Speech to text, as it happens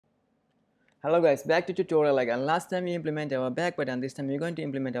Hello guys, back to tutorial again. Last time we implement our back button, this time we're going to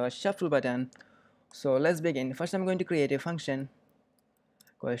implement our shuffle button. So let's begin. First I'm going to create a function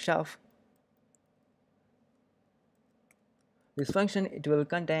called shuff. This function, it will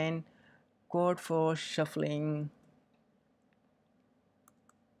contain code for shuffling.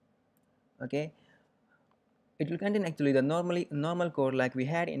 Okay, it will contain actually the normal code like we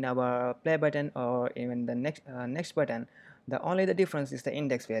had in our play button or even the next button. The difference is the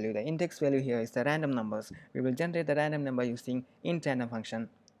index value. The index value here is the random numbers. We will generate the random number using int random function.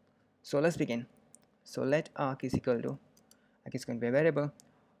 So let's begin. So let arc is equal to, arc is going to be a variable,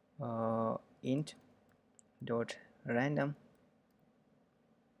 int dot random.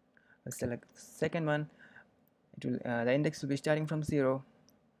 Let's select the second one. It will the index will be starting from 0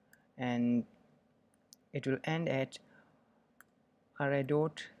 and it will end at array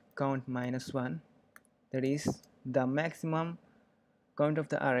dot count minus 1. That is the maximum count of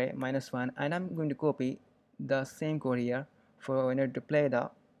the array minus 1, and I'm going to copy the same code here for when to play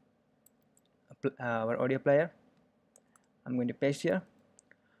the our audio player. I'm going to paste here.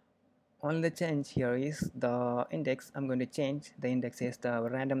 Only the change here is the index. I'm going to change the index as the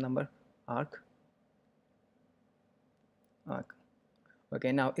random number arc.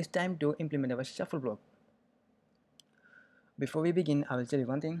 Okay, now it's time to implement our shuffle block. Before we begin, I will tell you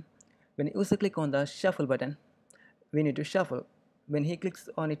one thing. When user click on the shuffle button, we need to shuffle. When he clicks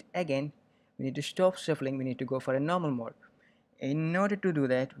on it again, we need to stop shuffling. We need to go for a normal mode. In order to do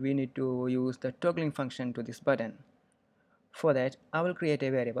that, we need to use the toggling function to this button. For that, I will create a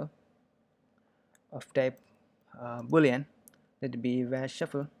variable of type boolean, that be where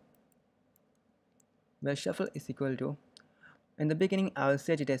shuffle. Where shuffle is equal to, in the beginning I will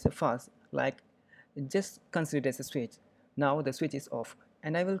set it as a false, like just consider it as a switch. Now the switch is off,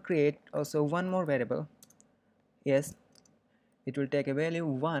 and I will create also one more variable. Yes, it will take a value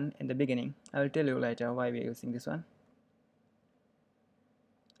 1 in the beginning. I will tell you later why we are using this one.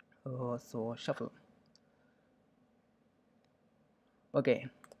 So shuffle. Okay,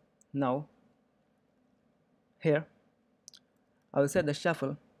 now here I will set the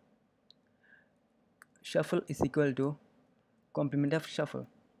shuffle is equal to complement of shuffle.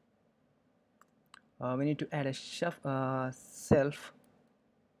 We need to add a self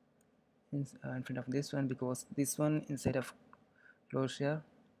in front of this one, because this one inside of closure.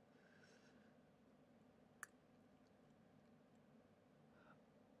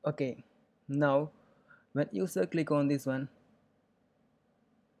 Okay, now when user click on this one,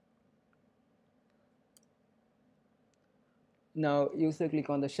 now user click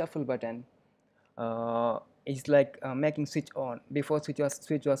on the shuffle button, it's like making switch on. Before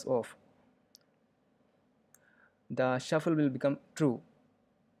switch was off, the shuffle will become true.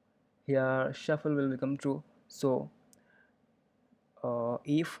 Here shuffle will become true. So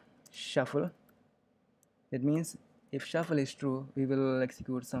if shuffle, that means if shuffle is true, we will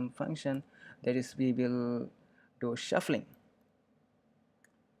execute some function, that is we will do shuffling.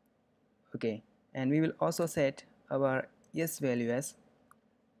 Okay, and we will also set our s value as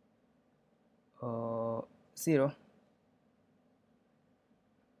 0.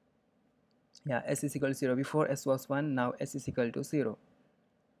 Yeah, s is equal to 0. Before s was 1, now s is equal to 0.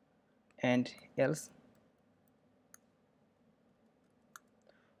 And else,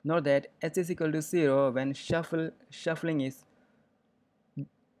 note that s is equal to 0 when shuffle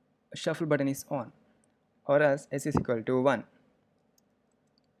button is on, or else s is equal to 1.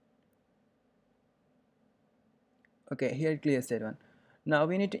 Okay, here it clears that one. Now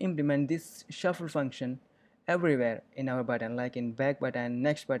we need to implement this shuffle function everywhere in our button, like in back button,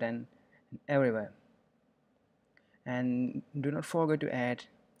 next button, everywhere. And do not forget to add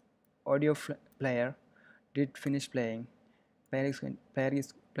audio player did finish playing. Player is going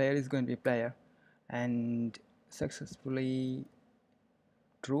to be player, and successfully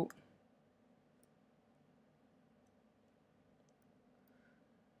true.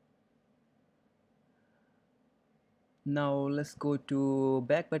 Now let's go to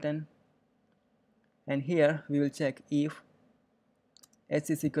back button, and here we will check if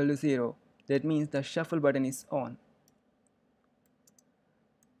s is equal to 0. That means the shuffle button is on.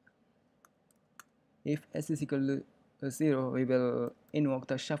 If s is equal to 0, we will invoke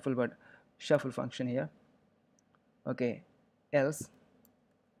the shuffle function here. Okay, else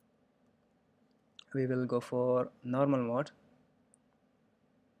we will go for normal mode.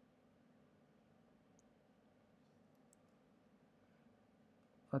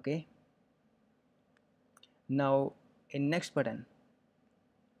 Okay, now in next button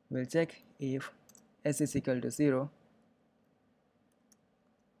we'll check if s is equal to 0.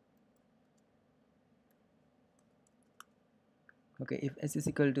 Okay, if s is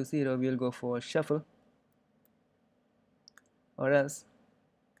equal to 0, we'll go for shuffle, or else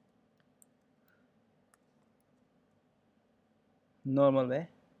normal way.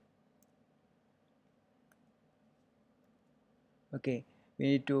 Okay, we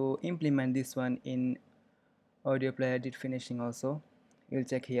need to implement this one in audio player did finishing also. We'll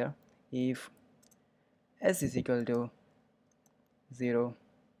check here. If s is equal to 0,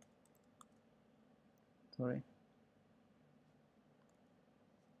 sorry,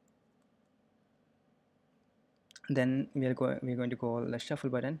 then we're going to call the shuffle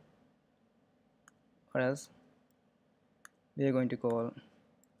button, or else we are going to call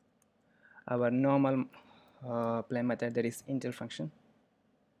our normal play method, that is intel function.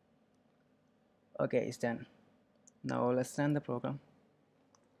 Okay, it's done. Now let's run the program.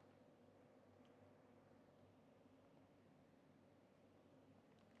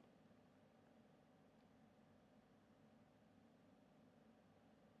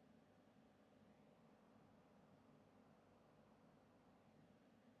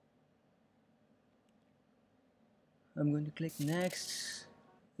 I'm going to click next.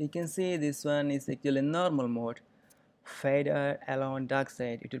 You can see this one is actually normal mode, fader alone dark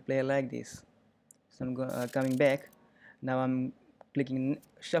side. It will play like this. So I'm coming back. Now I'm clicking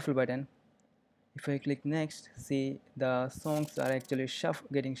shuffle button. If I click next, see the songs are actually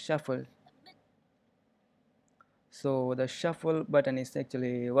getting shuffled. So the shuffle button is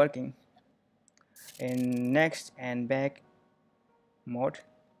actually working in next and back mode.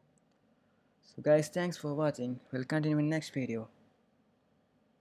 So guys, thanks for watching. We'll continue in next video.